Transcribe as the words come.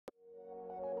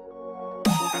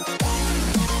Hey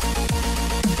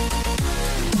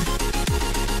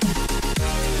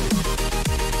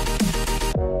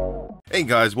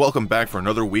guys, welcome back for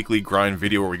another weekly grind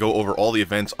video where we go over all the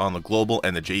events on the global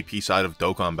and the JP side of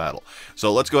Dokkan Battle.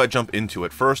 So let's go ahead and jump into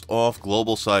it. First off,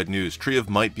 global side news. Tree of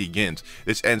Might begins.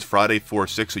 This ends Friday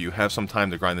 4/6, so you have some time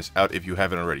to grind this out if you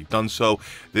haven't already done so.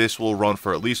 This will run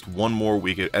for at least one more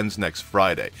week. It ends next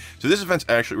Friday. So this event's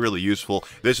actually really useful.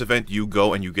 This event, you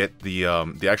go and you get the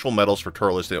actual medals for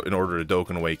Turles in order to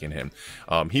Dokkan Awaken him.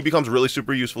 He becomes a really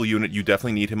super useful unit. You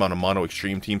definitely need him on a mono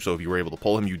extreme team, so if you were able to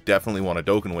pull him, you definitely want to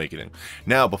Dokkan Awaken him.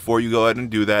 Now, before you go ahead and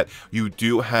do that, you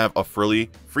do have a freely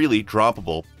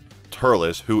droppable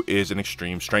Turles who is an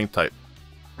extreme strength type.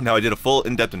 Now, I did a full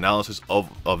in-depth analysis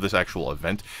of this actual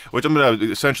event, which I'm going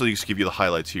to essentially just give you the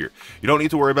highlights here. You don't need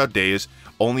to worry about days,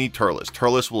 only Turles.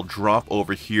 Turles will drop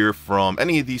over here from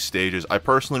any of these stages. I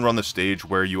personally run the stage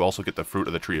where you also get the Fruit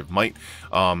of the Tree of Might,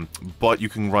 but you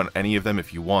can run any of them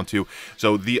if you want to.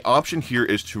 So the option here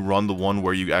is to run the one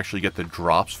where you actually get the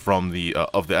drops from the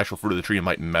of the actual Fruit of the Tree of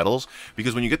Might medals,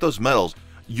 because when you get those medals,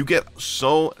 you get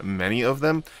so many of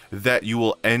them that you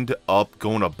will end up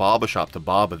going to Baba Shop to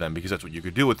Baba them, because that's what you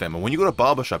could do with them. And when you go to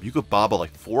Baba Shop, you could Baba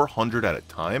like 400 at a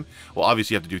time. Well,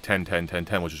 obviously you have to do 10, 10, 10,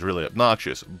 10, which is really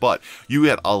obnoxious, but you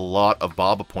get a lot of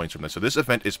Baba points from this. So this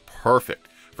event is perfect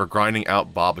for grinding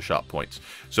out Baba Shop points.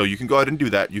 So you can go ahead and do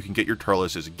that. You can get your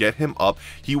Turles, get him up.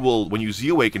 He will, when you Z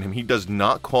Awaken him, he does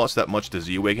not cost that much to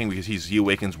Z Awaken because he Z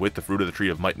Awakens with the Fruit of the Tree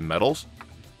of Might and medals.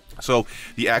 So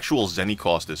the actual Zenny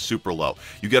cost is super low.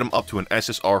 You get him up to an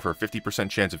SSR for a 50%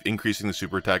 chance of increasing the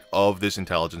super attack of this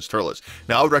Intelligence Turles.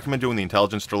 Now, I would recommend doing the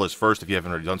Intelligence Turles first if you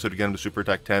haven't already done so to get him to super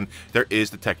attack 10. There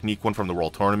is the Technique one from the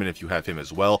World Tournament if you have him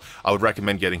as well. I would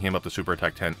recommend getting him up to super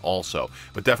attack 10 also,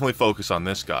 but definitely focus on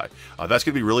this guy. That's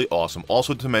going to be really awesome.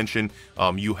 Also to mention,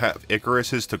 you have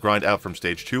Icaruses to grind out from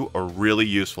stage 2, a really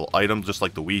useful item, just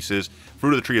like the Whis.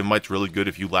 Fruit of the Tree of Might's really good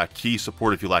if you lack key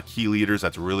support, if you lack key leaders.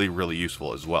 That's really, really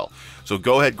useful as well. So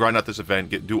go ahead, grind out this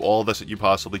event, do all of this that you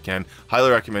possibly can.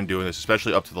 Highly recommend doing this,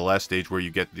 especially up to the last stage where you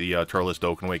get the Turles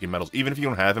Dokkan Awaken medals. Even if you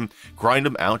don't have him, grind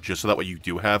them out just so that way you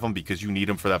do have them, because you need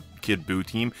them for that Kid Buu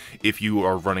team if you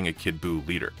are running a Kid Buu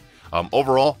leader.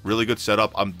 Overall, really good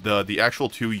setup. The actual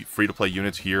two free-to-play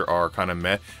units here are kind of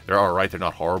meh. They're alright, they're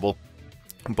not horrible.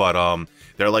 But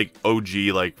they're like OG,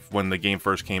 like when the game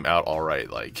first came out, alright.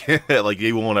 Like, like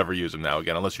you won't ever use them now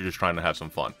again, unless you're just trying to have some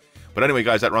fun. But anyway,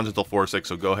 guys, that runs until 4/6,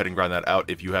 so go ahead and grind that out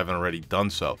if you haven't already done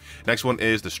so. Next one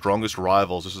is the Strongest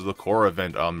Rivals. This is the Korra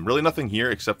event. Really nothing here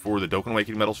except for the Dokkan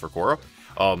Awakening medals for Korra.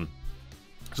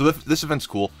 So this event's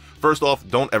cool. First off,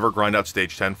 don't ever grind out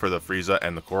stage 10 for the Frieza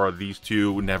and the Korra. These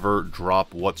two never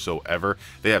drop whatsoever.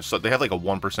 They have like a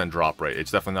 1% drop rate.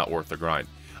 It's definitely not worth the grind.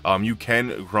 You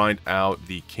can grind out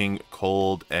the King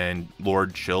Cold and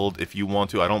Lord Chilled if you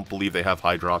want to. I don't believe they have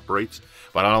high drop rates,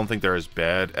 but I don't think they're as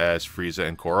bad as Frieza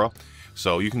and Korra.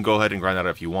 So you can go ahead and grind that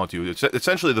out if you want to.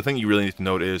 Essentially, the thing you really need to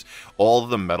note is all of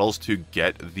the medals to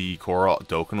get the Korra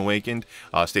Dokkan Awakened.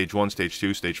 Stage 1, Stage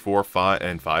 2, Stage 4, 5,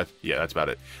 and 5. Yeah, that's about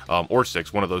it. Or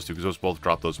 6, one of those two, because those both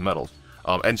drop those medals.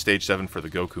 And Stage 7 for the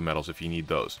Goku medals if you need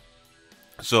those.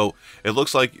 So it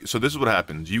looks like, so this is what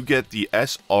happens. You get the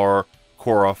SR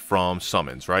Korra from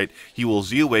Summons, right? He will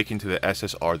Z Awaken to the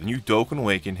SSR, then you Dokkan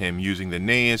Awaken him using the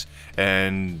Naze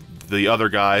and the other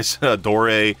guys,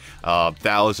 Dore,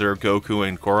 Bowser, Goku,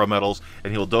 and Korra medals,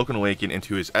 and he'll Dokkan Awaken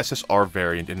into his SSR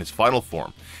variant in his final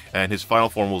form. And his final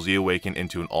form will Z Awaken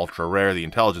into an ultra rare, the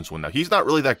Intelligence one. Now, he's not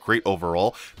really that great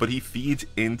overall, but he feeds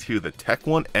into the tech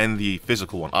one and the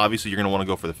physical one. Obviously, you're going to want to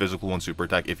go for the physical one super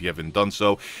attack if you haven't done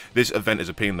so. This event is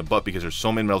a pain in the butt because there's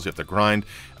so many medals you have to grind.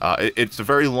 It's a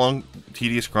very long,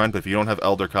 tedious grind, but if you don't have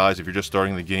Elder Kais, if you're just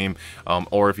starting the game,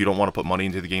 or if you don't want to put money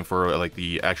into the game for like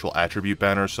the actual attribute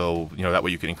banner, so you know that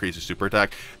way you can increase the super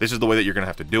attack, this is the way that you're going to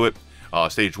have to do it.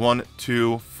 Stage 1,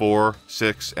 2, 4,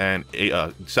 6, and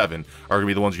 7 are going to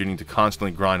be the ones you need to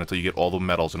constantly grind until you get all the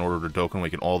medals in order to Dokkan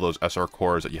Awaken all those SR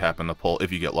cores that you happen to pull,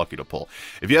 if you get lucky to pull.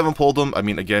 If you haven't pulled them, I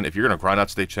mean, again, if you're going to grind out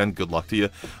Stage 10, good luck to you,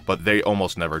 but they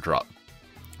almost never drop.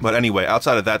 But anyway,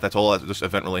 outside of that, that's all that this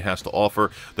event really has to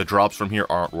offer. The drops from here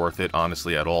aren't worth it,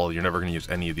 honestly, at all. You're never going to use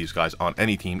any of these guys on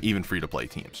any team, even free-to-play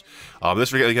teams.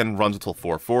 This, again, runs until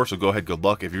 4/4, so go ahead, good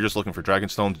luck. If you're just looking for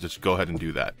Dragonstones, just go ahead and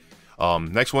do that.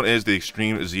 Next one is the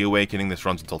Extreme Z Awakening. This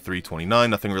runs until 3/29.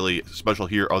 Nothing really special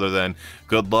here other than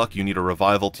good luck. You need a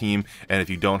revival team, and if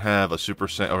you don't have a Super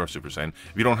Saiyan,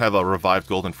 if you don't have a revived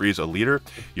Golden Frieza leader,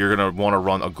 you're gonna want to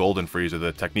run a Golden Frieza,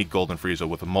 the Technique Golden Frieza,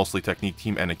 with a mostly Technique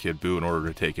team and a Kid Buu in order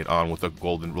to take it on with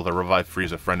a revived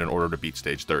Frieza friend in order to beat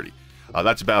stage 30.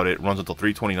 That's about it. It runs until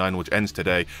 3/29, which ends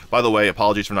today. By the way,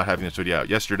 apologies for not having this video out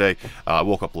yesterday. I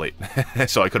woke up late,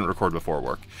 so I couldn't record before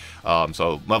work.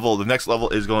 So the next level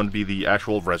is going to be the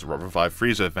actual Revive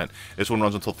Frieza event. This one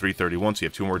runs until 3/31, so you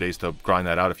have 2 more days to grind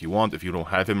that out if you want. If you don't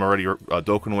have him already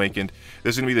Dokkan Awakened,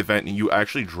 this is going to be the event, and you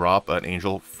actually drop an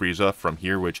Angel Frieza from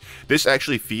here, which this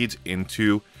actually feeds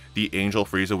into the Angel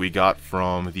Frieza we got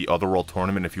from the Otherworld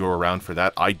tournament. If you were around for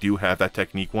that, I do have that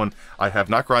technique one. I have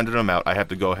not grinded him out. I have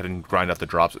to go ahead and grind out the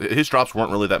drops. His drops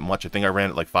weren't really that much. I think I ran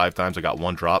it like 5 times. I got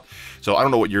 1 drop. So I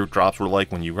don't know what your drops were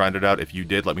like when you grinded out. If you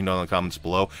did, let me know in the comments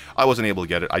below. I wasn't able to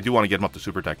get it. I do want to get him up to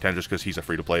Super Attack 10 just because he's a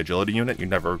free-to-play agility unit. You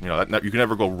never, you know, you can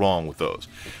never go wrong with those.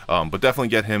 But definitely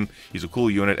get him. He's a cool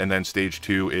unit. And then stage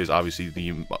 2 is obviously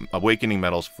the Awakening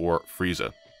Medals for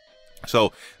Frieza.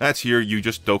 So that's here. You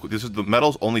just this is the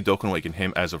medals only Dokkan Awaken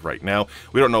him as of right now.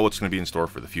 We don't know what's going to be in store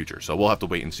for the future, so we'll have to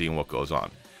wait and see what goes on.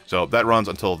 So that runs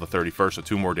until the 31st, so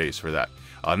 2 more days for that.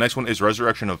 Next one is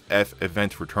Resurrection of F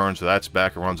event return, so that's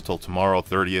back. It runs until tomorrow,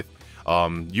 30th.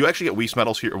 You actually get Whis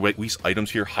medals here, or Whis items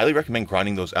here. Highly recommend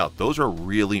grinding those out. Those are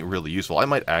really, really useful. I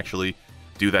might actually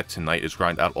do that tonight, is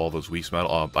grind out all those Whis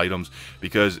medal items,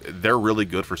 because they're really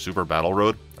good for Super Battle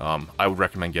Road. I would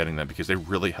recommend getting them because they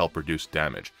really help reduce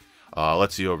damage.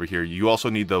 Let's see over here. You also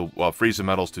need the Frieza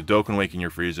medals to Dokkan Awaken your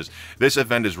Friezas. This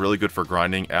event is really good for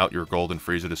grinding out your Golden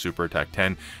Frieza to Super Attack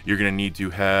 10. You're going to need to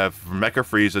have Mecha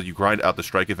Frieza. You grind out the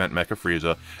Strike event Mecha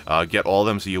Frieza. Get all of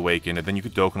them Z Awaken, and then you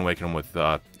could Dokkan Awaken them with,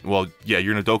 well, yeah,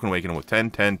 you're going to Dokkan Awaken them with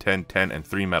 10, 10, 10, 10, and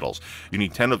 3 medals. You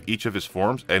need 10 of each of his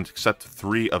forms, and except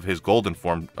 3 of his Golden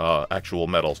form actual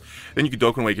medals. Then you could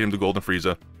Dokkan Awaken him to Golden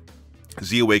Frieza,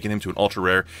 Z Awaken him to an ultra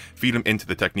rare, feed him into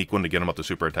the technique one to get him up to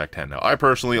Super Attack 10. Now, I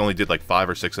personally only did like 5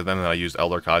 or 6 of them, and I used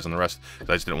Elder Kais on the rest because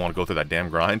I just didn't want to go through that damn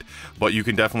grind. But you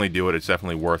can definitely do it. It's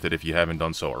definitely worth it if you haven't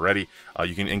done so already.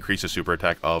 You can increase the Super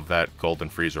Attack of that Golden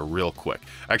Frieza real quick.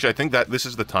 Actually, I think that this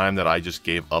is the time that I just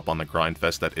gave up on the grind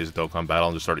fest that is Dokkan Battle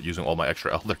and just started using all my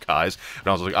extra Elder Kais. And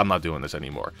I was like, I'm not doing this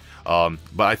anymore.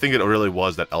 But I think it really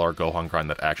was that LR Gohan grind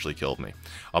that actually killed me.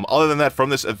 Other than that, from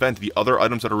this event, the other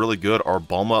items that are really good are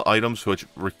Bulma items, which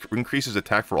increases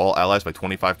attack for all allies by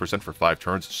 25% for 5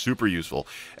 turns, super useful,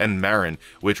 and Marin,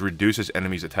 which reduces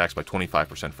enemies' attacks by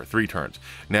 25% for 3 turns.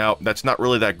 Now, that's not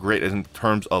really that great in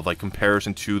terms of like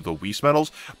comparison to the Whis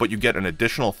medals, but you get an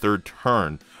additional 3rd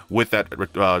turn with that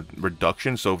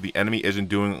reduction, so if the enemy isn't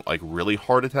doing like really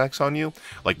hard attacks on you,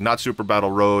 like not Super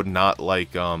Battle Road, not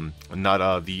like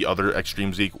the other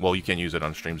Extreme Z, well, you can't use it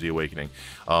on Extreme Z Awakening.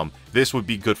 This would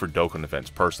be good for Dokkan events,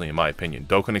 personally, in my opinion.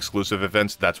 Dokkan exclusive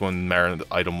events, that's when Marin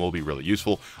item will be really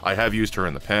useful. I have used her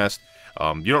in the past.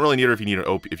 You don't really need her if you need an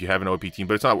OP, if you have an OP team,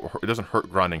 but it doesn't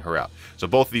hurt grinding her out. So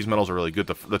both of these medals are really good.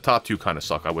 The top 2 kind of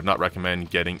suck. I would not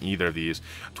recommend getting either of these.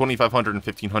 2500 and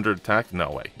 1500 attack? No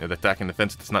way. The attack and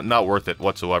defense, it's not worth it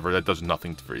whatsoever. That does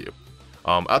nothing for you.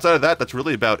 Outside of that, that's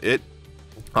really about it.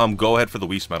 Go ahead for the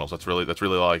Whis medals. That's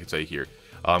really all I can say here.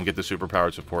 Get the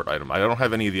superpowered support item. I don't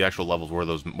have any of the actual levels where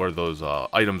those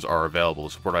items are available.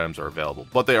 The support items are available,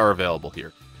 but they are available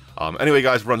here. Anyway,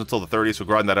 guys, it runs until the 30th, so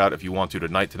grind that out if you want to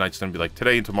tonight. Tonight's going to be like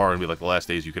today, and tomorrow going to be like the last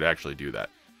days you could actually do that.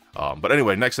 But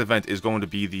anyway, next event is going to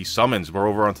be the summons. We're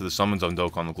over onto the summons on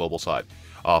Dokkan on the global side.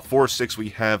 4/6, we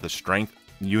have the strength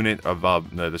unit of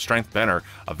the strength banner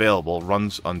available.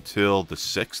 Runs until the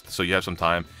 6th, so you have some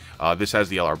time. This has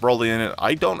the LR Broly in it.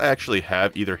 I don't actually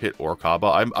have either Hit or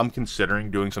Kaba. I'm considering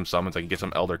doing some summons. I can get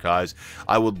some Elder Kais.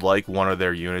 I would like one of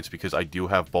their units because I do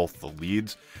have both the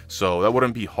leads, so that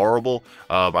wouldn't be horrible.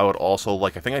 I would also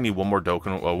like, I think I need one more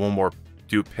Dokkan, one more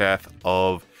dupe path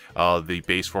of the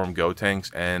base form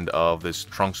Gotenks and of this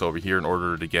Trunks over here in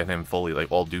order to get him fully, like,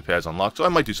 all dupe pads unlocked. So I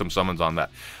might do some summons on that.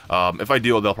 If I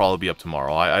do, they'll probably be up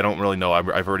tomorrow. I don't really know.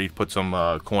 I've already put some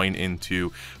coin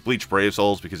into Bleach Brave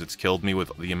Souls because it's killed me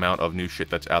with the amount of new shit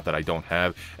that's out that I don't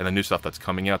have and the new stuff that's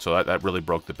coming out, so that really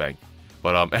broke the bank.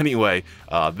 But anyway,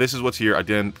 this is what's here.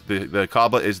 Again, the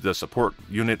Kaba is the support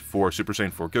unit for Super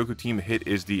Saiyan 4 Goku team. Hit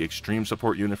is the extreme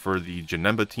support unit for the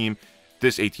Janemba team.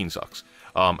 This 18 sucks.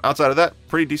 Outside of that,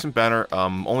 pretty decent banner.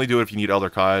 Only do it if you need Elder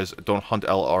Kais. Don't hunt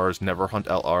LRs. Never hunt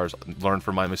LRs. Learn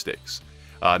from my mistakes.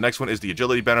 Next one is the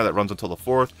Agility banner that runs until the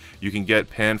 4th. You can get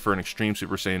Pan for an Extreme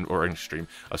Super Saiyan, or an Extreme,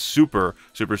 a Super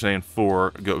Saiyan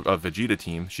 4 Vegeta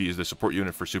team. She is the support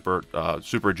unit for Super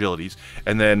Agilities.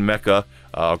 And then Mecha,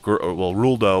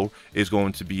 Ruldo is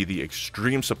going to be the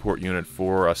Extreme support unit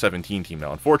for a 17 team.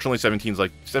 Now, unfortunately, 17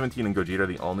 and Gogeta are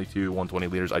the only 2 120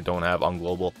 leaders I don't have on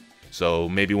Global. So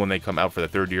maybe when they come out for the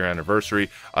 3rd year anniversary,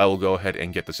 I will go ahead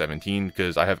and get the 17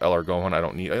 because I have LR Gohan.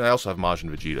 I also have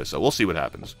Majin Vegeta, so we'll see what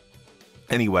happens.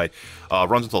 Anyway,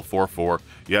 runs until 4-4.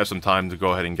 You have some time to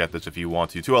go ahead and get this if you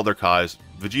want to. 2 Elder Kais.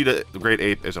 Vegeta, the Great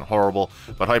Ape, isn't horrible,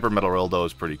 but Hyper Metal Rildo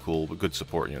is pretty cool, with good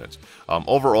support units.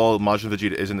 Overall, Majin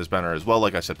Vegeta is in this banner as well,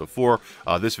 like I said before.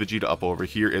 This Vegeta up over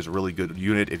here is a really good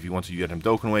unit if you want to get him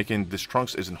Dokkan Awakened. This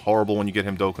Trunks isn't horrible when you get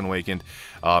him Dokkan Awakened.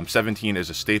 17 is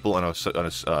a staple on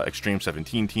a Extreme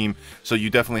 17 team, so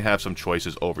you definitely have some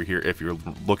choices over here if you're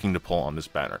looking to pull on this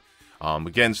banner.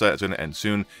 Again, so that's going to end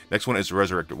soon. Next one is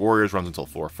Resurrected Warriors, runs until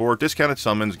 4-4. Discounted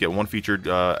summons, get 1 featured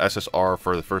SSR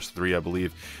for the first 3, I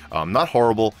believe. Not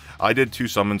horrible. I did 2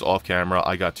 summons off camera.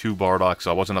 I got 2 Bardock, so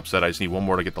I wasn't upset. I just need 1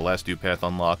 more to get the last Dew Path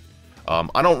unlocked.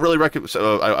 I don't really recommend.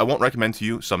 I won't recommend to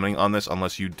you summoning on this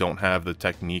unless you don't have the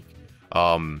technique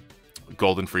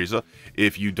Golden Frieza.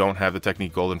 If you don't have the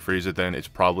technique Golden Frieza, then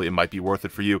it might be worth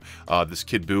it for you. This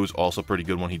Kid Buu is also pretty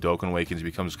good when he Dokkan Awakens. He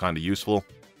becomes kind of useful.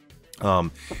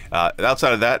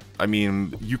 Outside of that, I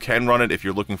mean, you can run it if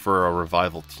you're looking for a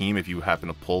revival team, if you happen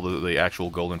to pull the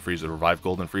actual Golden Frieza, revive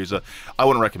Golden Frieza. I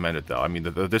wouldn't recommend it, though. I mean,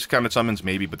 the discounted summons,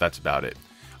 maybe, but that's about it.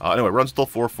 Anyway, runs until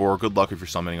 4-4. Good luck if you're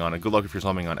summoning on it. Good luck if you're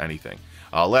summoning on anything.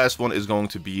 Last one is going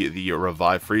to be the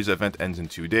Revive Frieza event. Ends in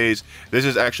 2 days. This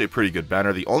is actually a pretty good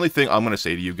banner. The only thing I'm going to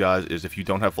say to you guys is if you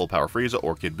don't have Full Power Frieza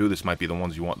or Kid Buu, this might be the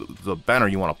ones you want, the banner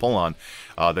you want to pull on.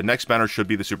 The next banner should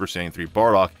be the Super Saiyan 3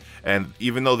 Bardock. And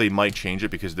even though they might change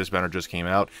it because this banner just came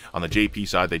out, on the JP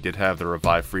side they did have the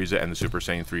Revive Frieza and the Super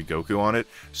Saiyan 3 Goku on it.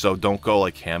 So don't go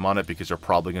like ham on it because they're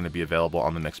probably going to be available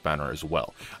on the next banner as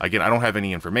well. Again, I don't have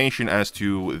any information as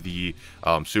to the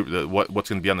what's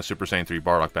going to be on the Super Saiyan 3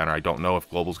 Bardock banner. I don't know if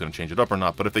Global's going to change it up or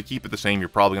not, but if they keep it the same, you're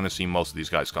probably going to see most of these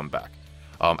guys come back.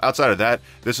 Outside of that,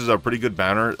 this is a pretty good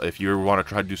banner if you want to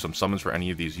try to do some summons for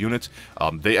any of these units.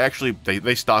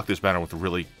 They stock this banner with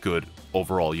really good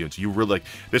overall units. You really like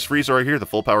this Frieza right here, the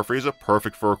Full Power Frieza,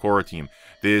 perfect for a Korra team.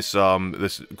 This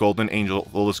Golden Angel,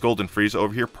 well, this Golden Frieza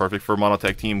over here, perfect for a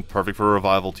Monotech team, perfect for a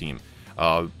Revival team.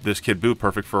 This Kid Buu,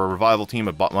 perfect for a Revival team,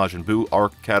 a Majin Buu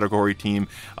Arc category team,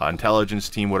 Intelligence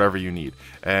team, whatever you need.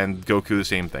 And Goku, the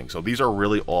same thing. So these are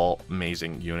really all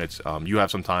amazing units. You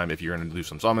have some time if you're going to do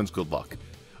some summons. Good luck.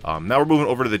 Now we're moving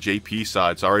over to the JP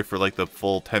side. Sorry for like the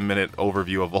full 10-minute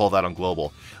overview of all that on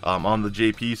Global. On the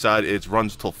JP side, it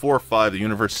runs till 4-5, the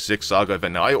Universe 6 Saga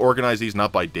event. Now I organize these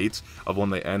not by dates of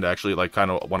when they end, actually like kind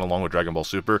of went along with Dragon Ball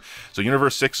Super. So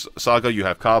Universe 6 Saga, you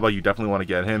have Kaba, you definitely want to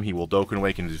get him. He will Dokkan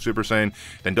Awaken to Super Saiyan.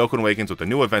 Then Dokkan Awakens with the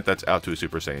new event that's out to a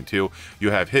Super Saiyan 2.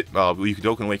 You have Hit, you can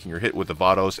Dokkan Awaken your Hit with the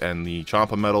Vados and the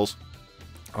Champa medals.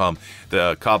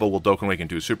 The Kaba will Dokkan Awaken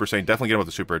to a Super Saiyan. Definitely get him with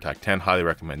the Super Attack 10. Highly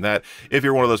recommend that. If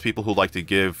you're one of those people who like to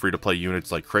give free-to-play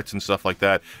units like crits and stuff like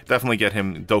that, definitely get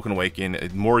him Dokkan Awaken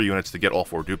more units to get all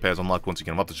 4 Dupads unlocked once you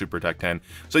get him up to Super Attack 10.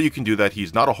 So you can do that.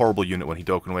 He's not a horrible unit when he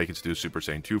Dokkan Awakens to a Super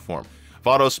Saiyan 2 form.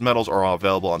 Vados medals are all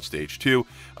available on Stage 2.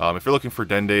 If you're looking for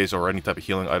Dendes or any type of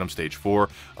healing item, Stage 4.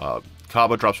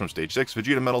 Kaba drops from Stage 6,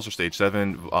 Vegeta medals are Stage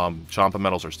 7, Champa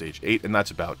medals are Stage 8, and that's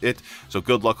about it. So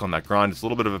good luck on that grind. It's a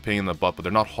little bit of a pain in the butt, but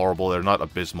they're not horrible. They're not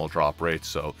abysmal drop rates,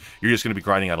 so you're just going to be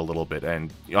grinding out a little bit,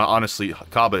 and honestly,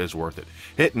 Kaba is worth it.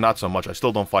 Hit, not so much. I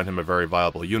still don't find him a very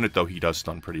viable unit, though he does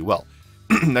stun pretty well.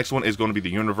 Next one is going to be the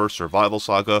Universe Survival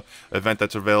Saga event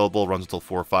that's available. Runs until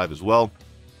 4-5 as well.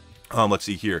 Let's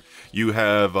see here. You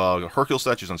have Hercule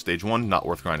statues on Stage 1, not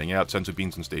worth grinding out. Senzu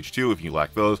Beans on Stage 2, if you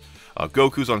lack those.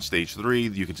 Goku's on Stage 3.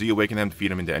 You can Z-Awaken him to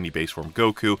feed him into any base form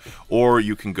Goku. Or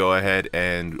you can go ahead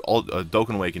and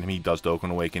Dokkan Awaken him. He does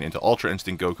Dokkan Awaken into Ultra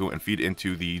Instinct Goku and feed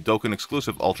into the Dokkan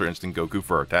exclusive Ultra Instinct Goku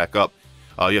for attack up.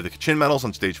 You have the Kachin medals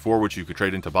on Stage 4, which you could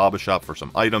trade into Baba Shop for some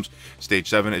items. Stage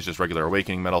 7 is just regular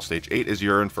Awakening medal. Stage 8 is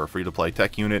Urine for a free-to-play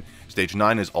tech unit. Stage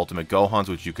 9 is Ultimate Gohans,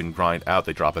 which you can grind out.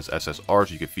 They drop as SSRs.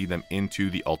 You can feed them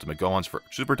into the Ultimate Gohans for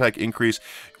Super Tech increase,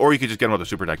 or you could just get them with a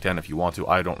Super Tech 10 if you want to.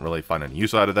 I don't really find any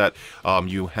use out of that.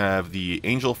 You have the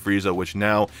Angel Frieza,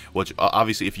 which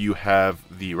obviously if you have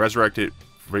the Resurrected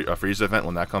Frieza event,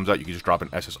 when that comes out, you can just drop an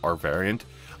SSR variant.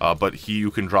 But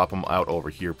you can drop them out over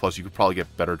here. Plus, you could probably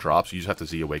get better drops. You just have to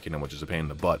Z-Awaken him, which is a pain in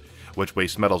the butt, which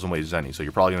wastes medals and wastes Zenny. So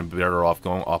you're probably going to be better off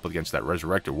going up against that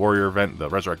Resurrected Warrior event, the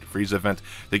Resurrected Frieza event,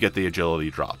 to get the agility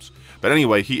drops. But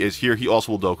anyway, he is here. He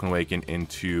also will Dokkan Awaken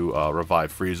into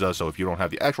Revive Frieza. So if you don't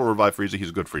have the actual Revive Frieza, he's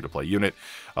a good free-to-play unit.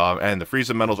 And the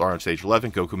Frieza medals are on Stage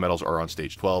 11. Goku medals are on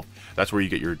Stage 12. That's where you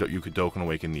get you could Dokkan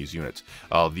Awaken these units.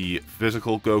 The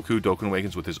physical Goku Dokkan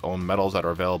Awakens with his own medals that are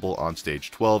available on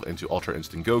Stage 12 into Ultra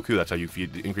Instinct Goku. That's how you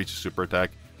increase the super attack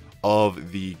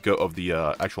of the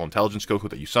actual Intelligence Goku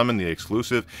that you summon, the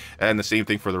exclusive. And the same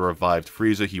thing for the revived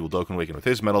Frieza. He will Dokkan Awaken with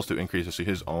his medals to increase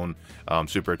his own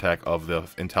super attack of the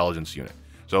Intelligence unit.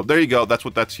 So there you go. That's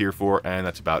what that's here for, and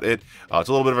that's about it. It's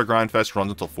a little bit of a grind fest.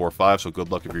 Runs until 4-5, so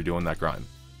good luck if you're doing that grind.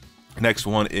 Next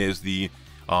one is the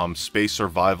Space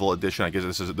Survival Edition. I guess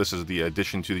this is the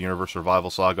addition to the Universe Survival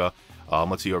Saga.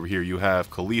 Let's see over here. You have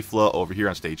Caulifla over here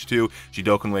on stage 2. She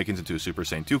Dokkan Awakens into a Super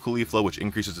Saiyan 2 Caulifla, which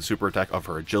increases the super attack of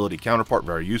her agility counterpart.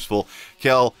 Very useful.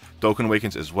 Kel Dokkan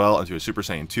Awakens as well into a Super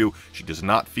Saiyan 2. She does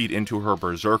not feed into her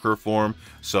Berserker form,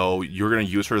 so you're going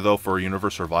to use her though for a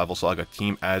Universe Survival Saga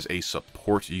team as a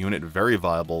support unit. Very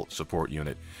viable support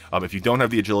unit. If you don't have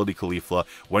the agility Caulifla,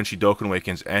 when she Dokkan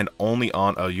Awakens and only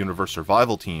on a Universe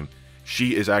Survival team,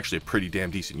 she is actually a pretty damn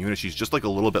decent unit. She's just like a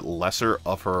little bit lesser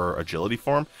of her agility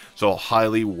form, so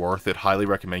highly worth it. Highly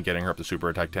recommend getting her up to Super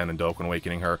Attack 10 and Dokkan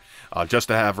Awakening her, just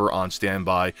to have her on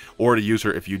standby, or to use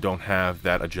her if you don't have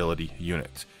that agility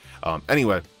unit.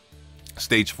 Anyway,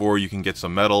 stage 4, you can get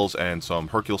some medals and some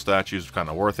Hercule statues, kind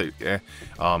of worth it. It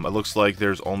looks like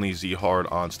there's only Z-Hard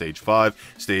on stage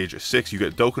 5. Stage 6, you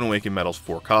get Dokkan Awaken medals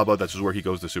for Kaba. That's just where he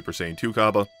goes to Super Saiyan 2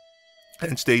 Kaba.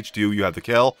 And stage 2, you have the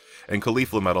Kel and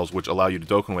Caulifla medals, which allow you to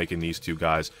Dokkan Awaken these two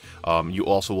guys. You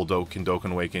also can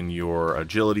Dokkan Awaken your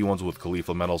agility ones with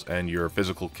Caulifla medals and your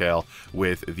physical Kel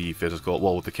with the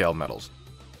with the Kel medals.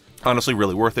 Honestly,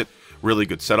 really worth it. Really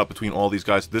good setup between all these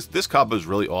guys. This Kaba is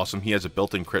really awesome. He has a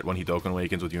built-in crit when he Dokkan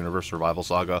Awakens with Universe Survival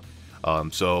Saga.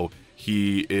 So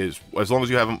he is, as long as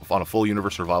you have him on a full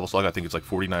Universe Survival Saga, I think it's like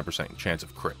 49% chance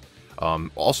of crit.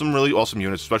 Awesome, really awesome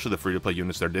units, especially the free-to-play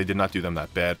units there. They did not do them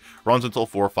that bad. Runs until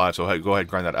 4 or 5, so go ahead and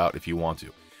grind that out if you want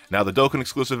to. Now, the Dokkan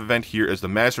exclusive event here is the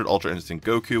Mastered Ultra Instinct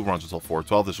Goku. Runs until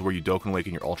 4/12. This is where you Dokkan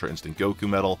Awaken your Ultra Instinct Goku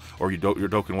medal, or your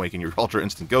Dokkan Awaken your Ultra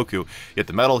Instinct Goku. You get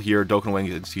the medal here, Dokkan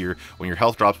Awakens here. When your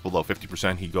health drops below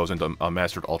 50%, he goes into a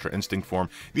Mastered Ultra Instinct form.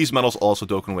 These medals also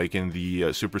Dokkan Awaken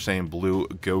the Super Saiyan Blue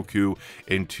Goku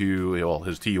into, well,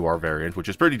 his TUR variant, which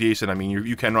is pretty decent. I mean,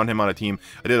 you can run him on a team.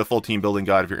 I did a full team building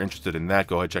guide. If you're interested in that,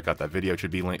 go ahead and check out that video. It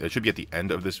should be linked. It should be at the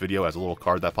end of this video as a little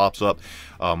card that pops up.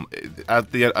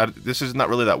 This is not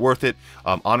really that worth it.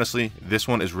 Honestly, this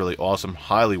one is really awesome,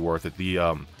 highly worth it.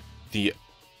 The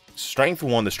Strength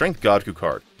Godku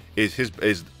card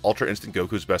is Ultra Instinct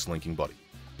Goku's best linking buddy.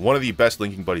 One of the best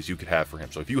linking buddies you could have for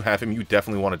him. So if you have him, you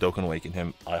definitely want to Dokkan Awaken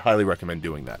him. I highly recommend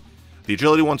doing that. The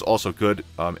agility one's also good.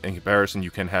 In comparison,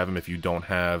 you can have him if you don't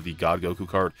have the God Goku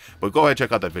card. But go ahead and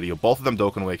check out that video. Both of them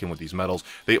Dokkan Awaken with these medals.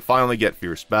 They finally get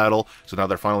Fierce Battle, so now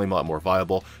they're finally a lot more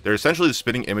viable. They're essentially the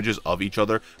spitting images of each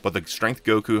other, but the Strength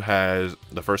Goku has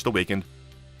the First Awakened,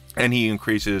 and he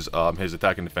increases his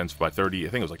attack and defense by 30, I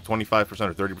think it was like 25%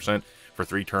 or 30% for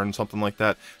 3 turns, something like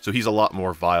that. So he's a lot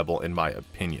more viable in my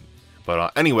opinion.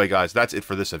 But anyway, guys, that's it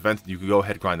for this event. You can go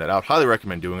ahead and grind that out. Highly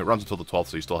recommend doing it. It runs until the 12th,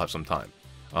 so you still have some time.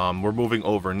 We're moving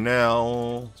over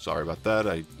now. Sorry about that.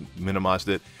 I minimized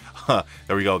it.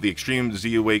 There we go. The Extreme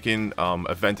Z Awaken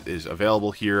event is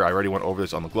available here. I already went over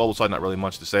this on the global side. Not really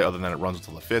much to say other than it runs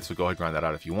until the 5th, so go ahead and grind that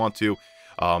out if you want to.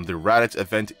 The Raditz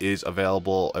event is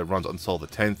available. It runs until the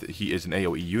 10th. He is an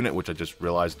AoE unit, which I just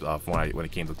realized when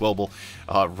it came to global.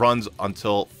 Runs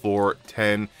until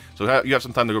 4/10. So you have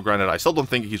some time to go grind it out. I still don't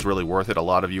think he's really worth it. A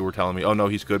lot of you were telling me, oh no,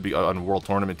 he's good on a World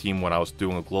Tournament team when I was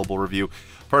doing a global review.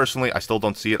 Personally, I still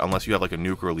don't see it unless you have like a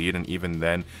nuke or lead, and even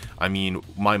then, I mean,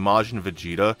 my Majin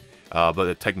Vegeta, but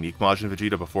the Technique Majin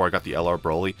Vegeta before I got the LR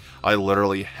Broly, I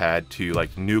literally had to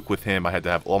like nuke with him. I had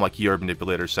to have all my key orb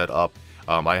manipulators set up.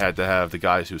 I had to have the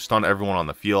guys who stun everyone on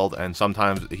the field, and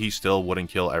sometimes he still wouldn't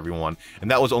kill everyone, and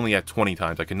that was only at 20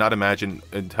 times. I could not imagine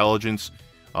Intelligence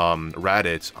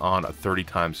Raditz on a 30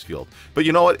 times field. But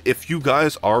you know what? If you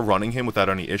guys are running him without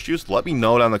any issues, let me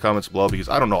know down in the comments below, because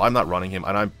I don't know. I'm not running him,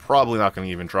 and I'm probably not going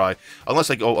to even try unless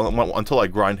I go until I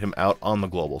grind him out on the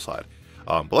global side.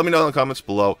 But let me know in the comments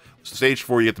below. Stage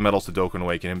 4, you get the medals to Dokkan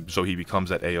Awaken him, so he becomes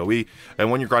that AoE. And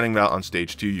when you're grinding that out on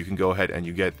Stage 2, you can go ahead and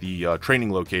you get the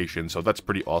training location, so that's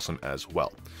pretty awesome as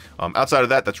well. Outside of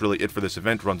that, that's really it for this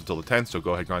event. It runs until the 10th, so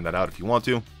go ahead and grind that out if you want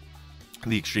to.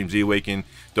 The Extreme Z Awaken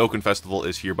Dokkan Festival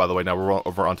is here, by the way. Now we're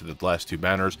over onto the last 2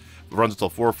 banners. It runs until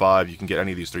 4 or 5. You can get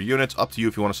any of these 3 units. Up to you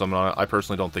if you want to summon on it. I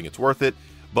personally don't think it's worth it.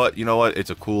 But you know what? It's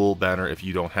a cool banner if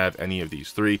you don't have any of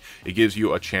these 3. It gives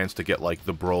you a chance to get like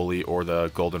the Broly or the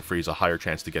Golden Frieza, a higher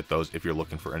chance to get those if you're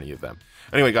looking for any of them.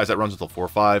 Anyway, guys, that runs until 4 or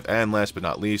 5. And last but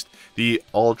not least, the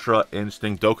Ultra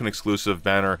Instinct Dokkan exclusive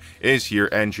banner is here,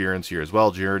 and Jiren's here as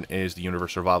well. Jiren is the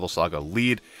Universe Survival Saga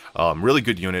lead. Really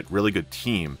good unit, really good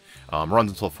team.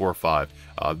 Runs until 4 or 5.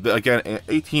 Again,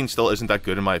 18 still isn't that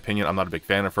good in my opinion. I'm not a big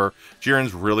fan of her.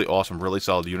 Jiren's really awesome, really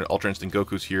solid unit. Ultra Instinct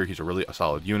Goku's here. He's a really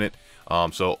solid unit.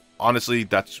 So honestly,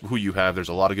 that's who you have. There's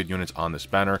a lot of good units on this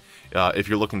banner. If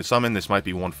you're looking to summon, this might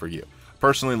be one for you.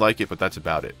 personally like it, but that's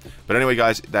about it. But anyway,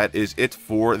 guys, that is it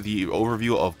for the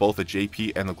overview of both the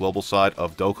JP and the global side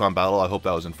of Dokkan Battle. I hope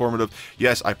that was informative.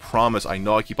 Yes, I promise, I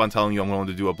know I keep on telling you I'm going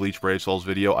to do a Bleach Brave Souls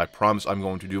video. I promise I'm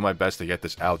going to do my best to get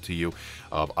this out to you.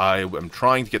 I am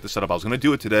trying to get this set up. I was going to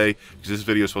do it today, because this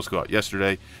video is supposed to go out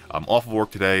yesterday. I'm off of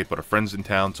work today, but a friend's in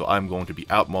town, so I'm going to be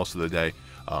out most of the day.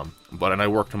 And I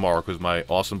work tomorrow because my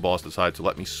awesome boss decided to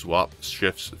let me swap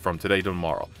shifts from today to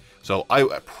tomorrow. So I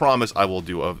promise I will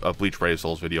do a Bleach Brave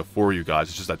Souls video for you guys.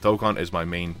 It's just that Dokkan is my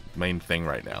main thing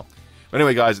right now. But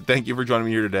anyway, guys, thank you for joining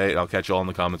me here today, and I'll catch you all in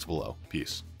the comments below.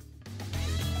 Peace.